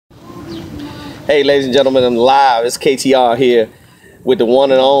Hey, ladies and gentlemen, I'm live. It's KTR here with the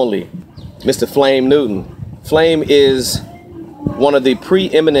one and only Mr. Flame Newton. Flame is one of the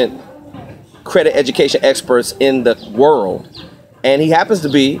preeminent credit education experts in the world, and he happens to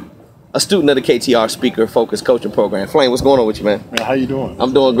be a student of the KTR Speaker Focused Coaching Program. Flame, what's going on with you, man? Man, how you doing?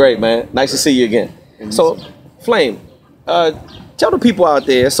 I'm doing great, man. Nice to see you again. So, Flame, tell the people out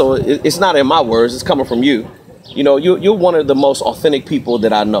there, so it's not in my words, it's coming from you. You know, you're one of the most authentic people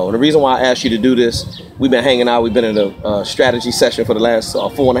that I know. And the reason why I asked you to do this, we've been hanging out. We've been in a strategy session for the last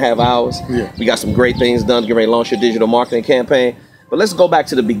 4.5 hours. Yeah. We got some great things done, getting ready to launch your digital marketing campaign. But let's go back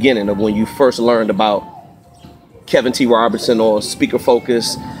to the beginning of when you first learned about Kevin T. Robertson or Speaker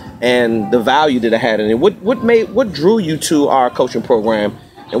Focus and the value that it had in it. What drew you to our coaching program,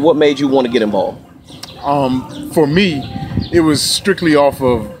 and what made you want to get involved? For me, it was strictly off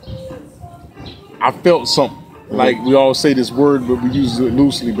of, I felt something. Like we all say this word, but we use it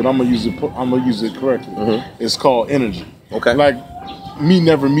loosely. But I'm gonna use it correctly. It's called energy. Okay. Like me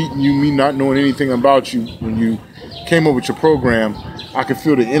never meeting you, me not knowing anything about you. When you came up with your program, I could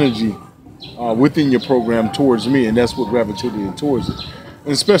feel the energy within your program towards me, and that's what gravitated towards it.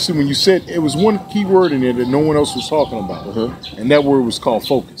 And especially when you said it was one key word in there that no one else was talking about, and that word was called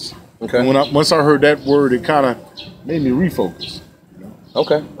focus. Okay. And once I heard that word, it kind of made me refocus.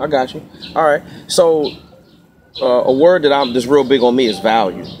 Okay, I got you. All right, so. A word that I'm just real big on me is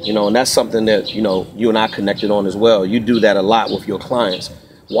value, and that's something that, you and I connected on as well. You do that a lot with your clients.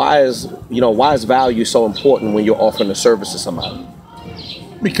 Why is value so important when you're offering a service to somebody?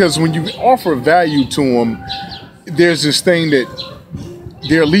 Because when you offer value to them, there's this thing that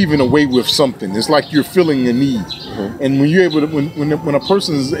they're leaving away with something. It's like you're filling a need. And when you're able to, when a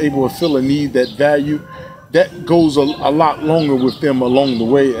person is able to fill a need, that value, that goes a lot longer with them along the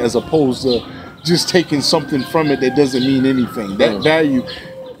way, as opposed to just taking something from it that doesn't mean anything. That value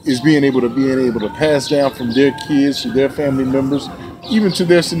is being able to pass down from their kids to their family members, even to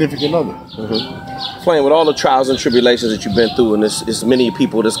their significant other. Flame, with all the trials and tribulations that you've been through, and there's many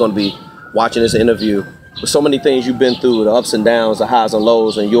people that's going to be watching this interview, with so many things you've been through, the ups and downs, the highs and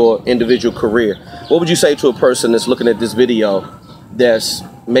lows in your individual career, what would you say to a person that's looking at this video that's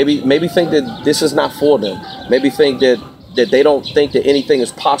maybe think that this is not for them, maybe think that they don't think that anything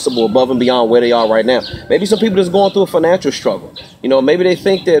is possible above and beyond where they are right now? Maybe some people that's going through a financial struggle. Maybe they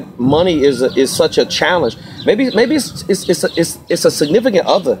think that money is such a challenge. Maybe it's a significant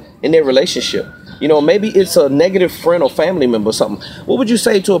other in their relationship. Maybe it's a negative friend or family member or something. What would you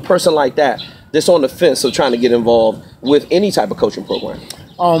say to a person like that that's on the fence of trying to get involved with any type of coaching program?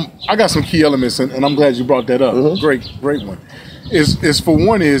 I got some key elements, and I'm glad you brought that up. Great one. Is for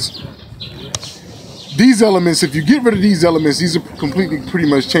one is, these elements, if you get rid of these elements, these are completely pretty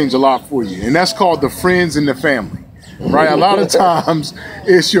much change a lot for you. And that's called the friends and the family, right? A lot of times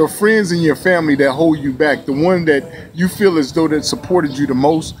it's your friends and your family that hold you back, the one that you feel as though that supported you the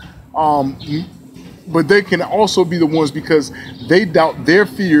most. But they can also be the ones because they doubt their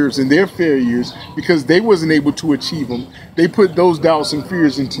fears and their failures because they wasn't able to achieve them. They put those doubts and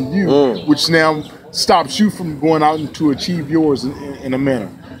fears into you, which now stops you from going out and to achieve yours in a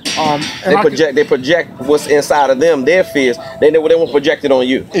manner. They project what's inside of them, their fears. They won't project it on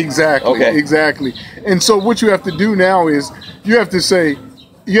you. Exactly. Okay. Exactly. And so what you have to do now is you have to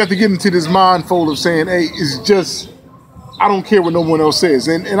get into this mind fold of saying, hey, it's just, I don't care what no one else says.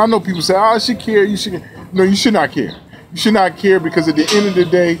 And I know people say, I should care. No, you should not care. You should not care, because at the end of the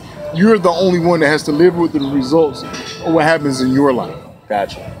day, you're the only one that has to live with the results of what happens in your life.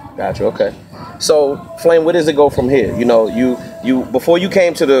 Gotcha. Okay. So, Flame, where does it go from here? You before you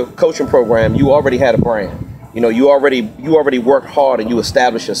came to the coaching program, you already had a brand. You already worked hard and you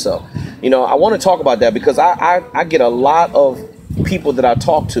established yourself. I want to talk about that because I get a lot of people that I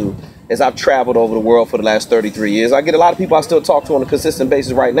talk to as I've traveled over the world for the last 33 years. I get a lot of people I still talk to on a consistent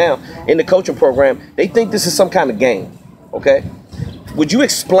basis right now in the coaching program. They think this is some kind of game. Okay. Would you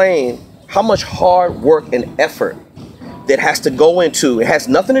explain how much hard work and effort that has to go into? It has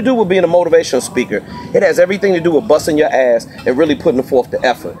nothing to do with being a motivational speaker. It has everything to do with busting your ass and really putting forth the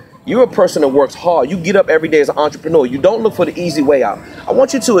effort. You're a person that works hard. You get up every day as an entrepreneur. You don't look for the easy way out. I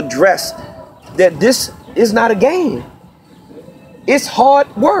want you to address that this is not a game. It's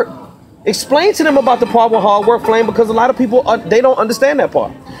hard work. Explain to them about the part with hard work, Flame, because a lot of people, they don't understand that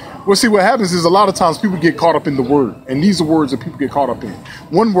part. Well, see, what happens is a lot of times people get caught up in the word, and these are words that people get caught up in.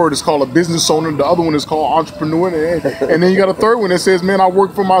 One word is called a business owner, the other one is called entrepreneur, and then you got a third one that says, man, I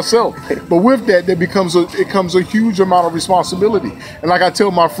work for myself. But with that, it comes a huge amount of responsibility. And like I tell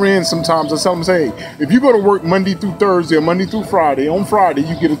my friends sometimes, I tell them, say, hey, if you go to work Monday through Thursday or Monday through Friday, on Friday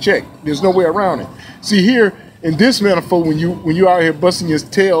you get a check. There's no way around it. See, here, in this manifold, when you out here busting your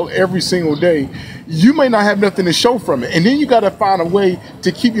tail every single day, you may not have nothing to show from it. And then you got to find a way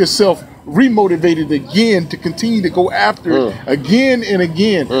to keep yourself remotivated again to continue to go after it again and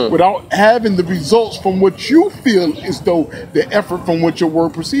again without having the results from what you feel as though the effort from what your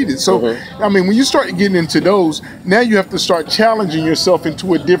word proceeded. So, I mean, when you start getting into those, now you have to start challenging yourself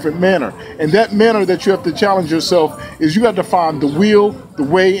into a different manner. And that manner that you have to challenge yourself is you have to find the will, the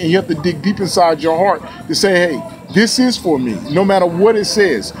way, and you have to dig deep inside your heart to say, hey, this is for me, no matter what it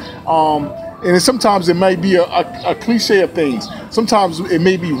says. And sometimes it may be a cliche of things. Sometimes it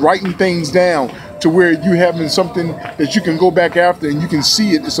may be writing things down to where you having something that you can go back after and you can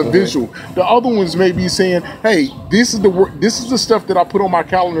see it. It's a visual. The other ones may be saying, hey, this is the work. This is the stuff that I put on my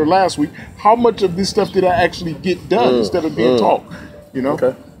calendar last week. How much of this stuff did I actually get done instead of being taught? You know?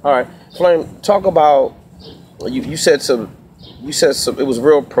 Okay. All right. Flame, talk about, you said some, it was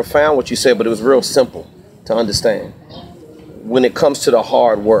real profound what you said, but it was real simple to understand. When it comes to the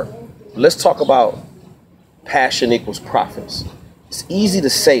hard work, let's talk about passion equals profits. It's easy to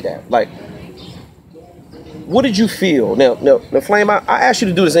say that. Like, what did you feel? Now Flame, I asked you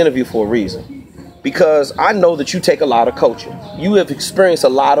to do this interview for a reason. Because I know that you take a lot of coaching. You have experienced a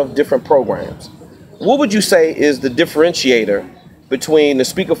lot of different programs. What would you say is the differentiator between the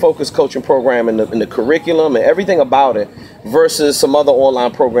Speaker Focused Coaching Program and the curriculum and everything about it versus some other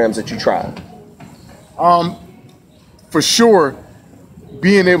online programs that you tried? For sure,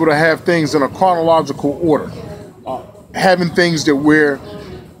 being able to have things in a chronological order, having things that where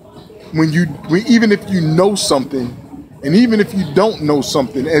even if you know something, and even if you don't know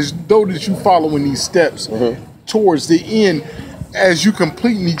something, as though that you following these steps towards the end, as you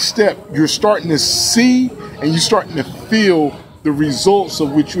complete each step, you're starting to see and you're starting to feel the results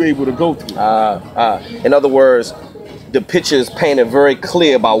of which you're able to go through. In other words, the picture is painted very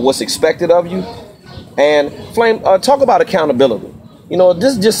clear about what's expected of you. And Flame, talk about accountability. You know,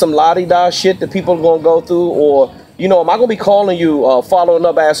 this is just some la-di-da shit that people are gonna go through, or you know, am I gonna be calling you, following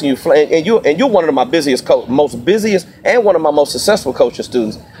up, asking you, and you're one of my most busiest, and one of my most successful coaching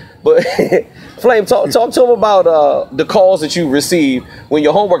students. But Flame, talk to them about the calls that you receive when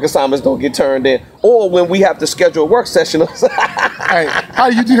your homework assignments don't get turned in, or when we have to schedule a work session. Hey, how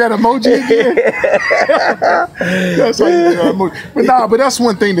do you do that emoji again? That's how you do that emoji. But that's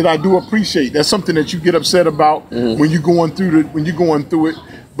one thing that I do appreciate. That's something that you get upset about when you're going through it.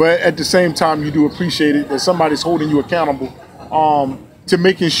 But at the same time, you do appreciate it that somebody's holding you accountable to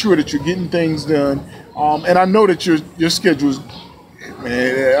making sure that you're getting things done. And I know that your schedule's,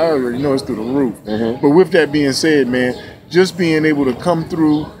 man, I already know it's through the roof. But with that being said, man, just being able to come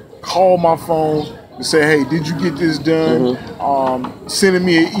through, call my phone, and say, hey, did you get this done? Sending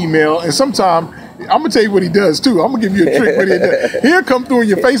me an email. And sometimes, I'm going to tell you what he does, too. I'm going to give you a trick what he does. He'll come through on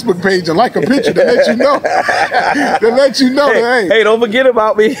your Facebook page and like a picture to let you know. Hey, hey, don't forget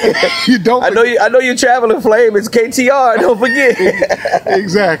about me. You don't. I know you're traveling, Flame. It's KTR. Don't forget.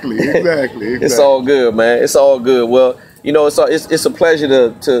 Exactly. It's all good, man. It's all good. Well, you know, it's a pleasure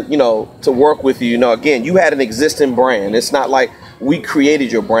to work with you. You know, again, you had an existing brand. It's not like we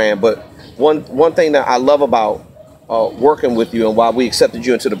created your brand, but one thing that I love about working with you and why we accepted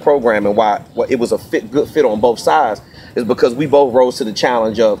you into the program and why it was a good fit on both sides is because we both rose to the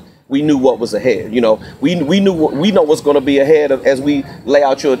challenge of we knew what was ahead. You know, we know what's going to be ahead as we lay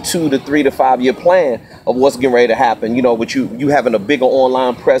out your 2 to 3 to 5 year plan of what's getting ready to happen. You know, with you having a bigger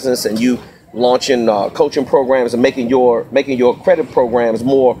online presence and you launching coaching programs and making your credit programs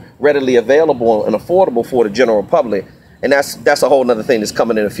more readily available and affordable for the general public. And that's a whole nother thing that's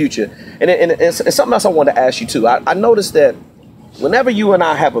coming in the future. And it's something else I wanted to ask you too. I noticed that whenever you and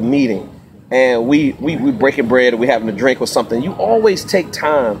I have a meeting and we breaking bread or we having a drink or something, you always take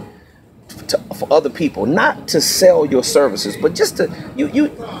time for other people, not to sell your services, but just to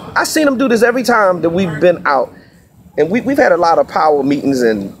I seen them do this every time that we've been out. And we've had a lot of power meetings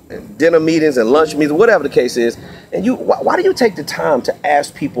and dinner meetings and lunch meetings, whatever the case is. And why do you take the time to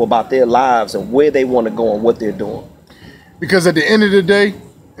ask people about their lives and where they want to go and what they're doing? Because at the end of the day,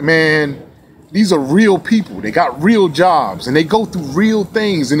 man, these are real people. They got real jobs and they go through real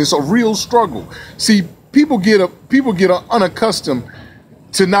things, and it's a real struggle. See, people get unaccustomed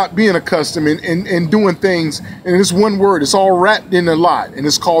to not being accustomed and doing things. And it's one word. It's all wrapped in a lot, and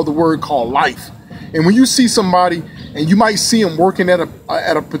it's called the word called life. And when you see somebody, and you might see them working at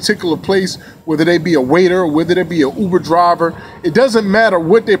a particular place, whether they be a waiter or whether they be an Uber driver, it doesn't matter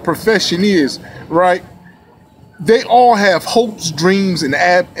what their profession is, right? They all have hopes, dreams, and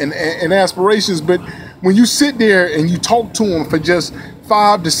aspirations. But when you sit there and you talk to them for just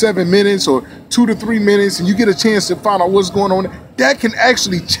 5 to 7 minutes or 2 to 3 minutes, and you get a chance to find out what's going on, that can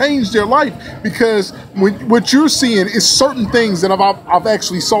actually change their life, because what you're seeing is certain things that I've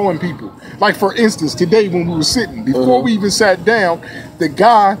actually saw in people. Like, for instance, today when we were sitting, before we even sat down, the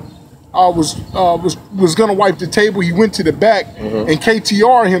guy was gonna wipe the table. He went to the back, and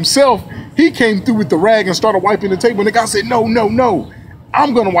KTR himself, he came through with the rag and started wiping the table. And the guy said, "No, no, no,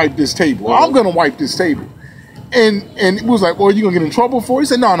 I'm gonna wipe this table. I'm gonna wipe this table." And it was like, "Well, are you gonna get in trouble for it?" He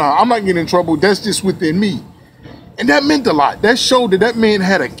said, "No, no, I'm not getting in trouble. That's just within me." And that meant a lot. That showed that man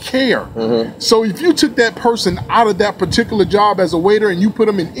had a care. So if you took that person out of that particular job as a waiter and you put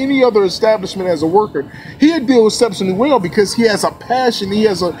him in any other establishment as a worker, he'd deal exceptionally well, because he has a passion. He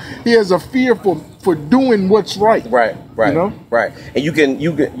has a fear for doing what's right. Right. You know? Right. And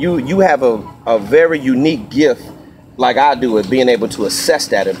you have a very unique gift, like I do, at being able to assess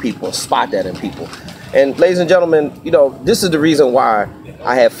that in people, spot that in people. And ladies and gentlemen, you know, this is the reason why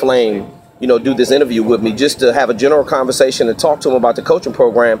I had Flame, you know, do this interview with me, just to have a general conversation and talk to him about the coaching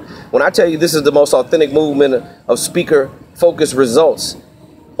program. When I tell you this is the most authentic movement of speaker-focused results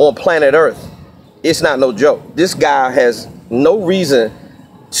on planet Earth, it's not no joke. This guy has no reason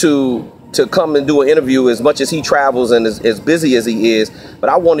to come and do an interview, as much as he travels and as busy as he is. But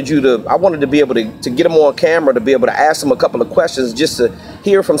I wanted to be able to get him on camera, to be able to ask him a couple of questions, just to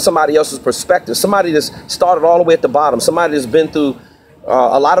hear from somebody else's perspective, somebody that's started all the way at the bottom, somebody that's been through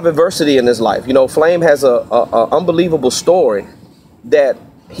a lot of adversity in his life. You know, Flame has a unbelievable story that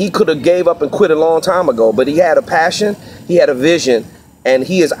he could have gave up and quit a long time ago, but he had a passion, he had a vision, and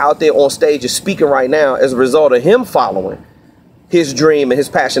he is out there on stage and speaking right now as a result of him following his dream and his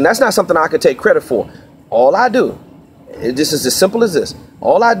passion. That's not something I could take credit for. All I do, this is as simple as this.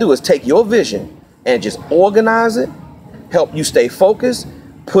 All I do is take your vision and just organize it, help you stay focused,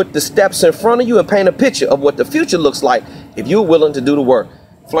 put the steps in front of you, and paint a picture of what the future looks like if you're willing to do the work.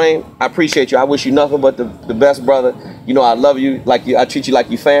 Flame, I appreciate you. I wish you nothing but the best, brother. You know, I love you. I treat you like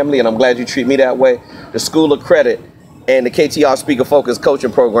your family, and I'm glad you treat me that way. The School of Credit and the KTR Speaker Focus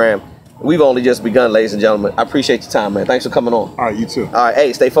Coaching Program, we've only just begun, ladies and gentlemen. I appreciate your time, man. Thanks for coming on. All right, you too. All right,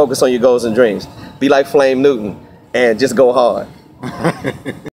 hey, stay focused on your goals and dreams. Be like Flame Newton and just go hard.